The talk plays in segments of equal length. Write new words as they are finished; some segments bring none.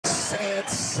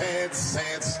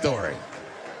sad story.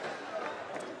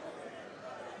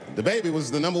 The baby was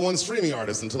the #1 streaming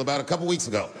artist until about a couple weeks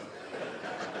ago.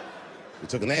 He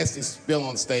took a nasty spill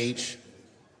on stage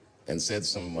and said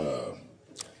some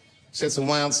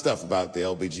wild stuff about the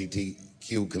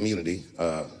LGBTQ community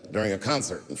during a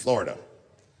concert in Florida.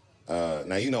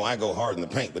 Now, you know I go hard in the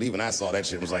paint, but even I saw that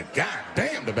shit and was like, God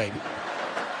damn, the baby.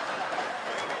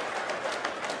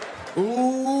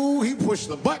 Ooh, he pushed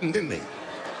the button, didn't he?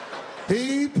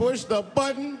 He pushed the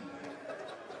button,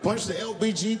 punched the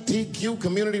LGBTQ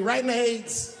community right in the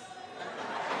AIDS.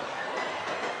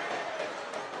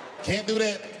 Can't do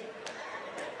that.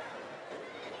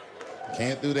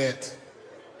 Can't do that.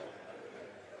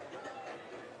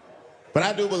 But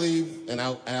I do believe, and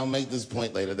I'll make this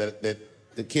point later, that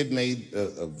the kid made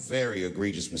a very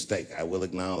egregious mistake. I will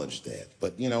acknowledge that.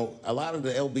 But, you know, a lot of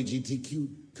the LGBTQ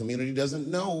community doesn't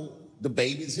know the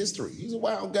baby's history. He's a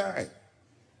wild guy.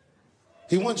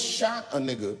 He once shot a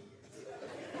nigga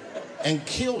and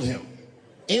killed him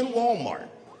in Walmart.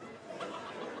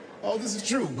 Oh, this is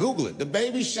true. Google it. The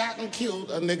baby shot and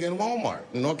killed a nigga in Walmart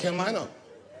in North Carolina.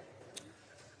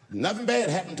 Nothing bad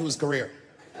happened to his career.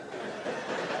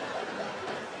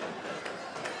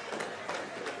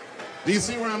 Do you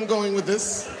see where I'm going with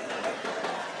this?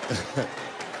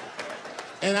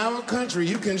 In our country,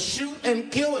 you can shoot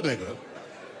and kill a nigga,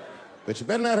 but you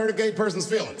better not hurt a gay person's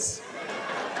feelings.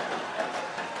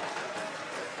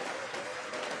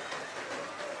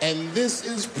 And this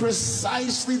is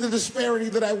precisely the disparity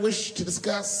that I wish to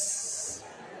discuss.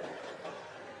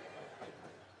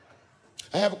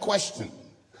 I have a question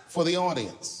for the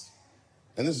audience,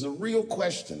 and this is a real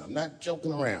question. I'm not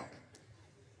joking around.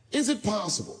 Is it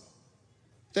possible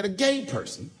that a gay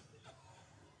person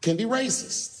can be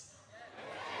racist?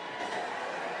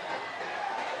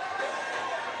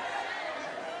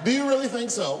 Do you really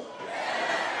think so?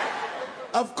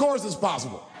 Of course it's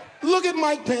possible. Look at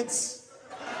Mike Pence.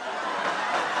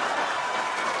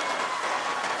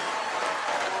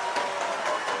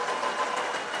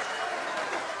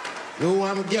 Ooh,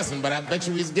 I'm guessing, but I bet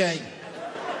you he's gay.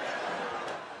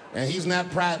 And he's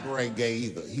not Pride Parade gay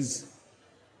either. He's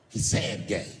sad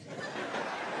gay.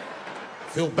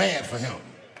 Feel bad for him.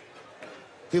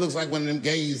 He looks like one of them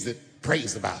gays that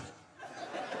prays about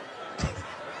it.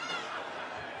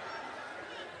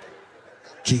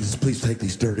 Jesus, please take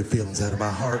these dirty feelings out of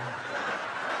my heart.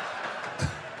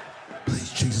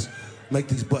 Please, Jesus, make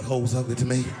these buttholes ugly to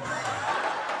me.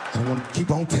 I want to keep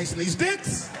on tasting these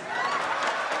dicks.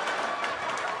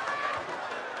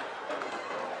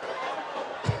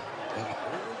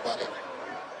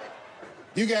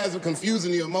 You guys are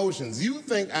confusing the emotions. You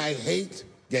think I hate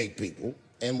gay people,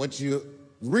 and what you're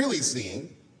really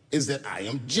seeing is that I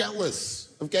am jealous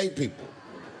of gay people.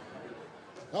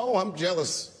 Oh, I'm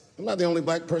jealous. I'm not the only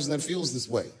black person that feels this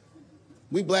way.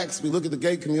 We blacks, we look at the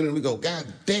gay community and we go, God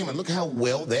damn it, look how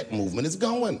well that movement is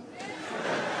going.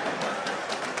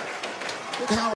 Look how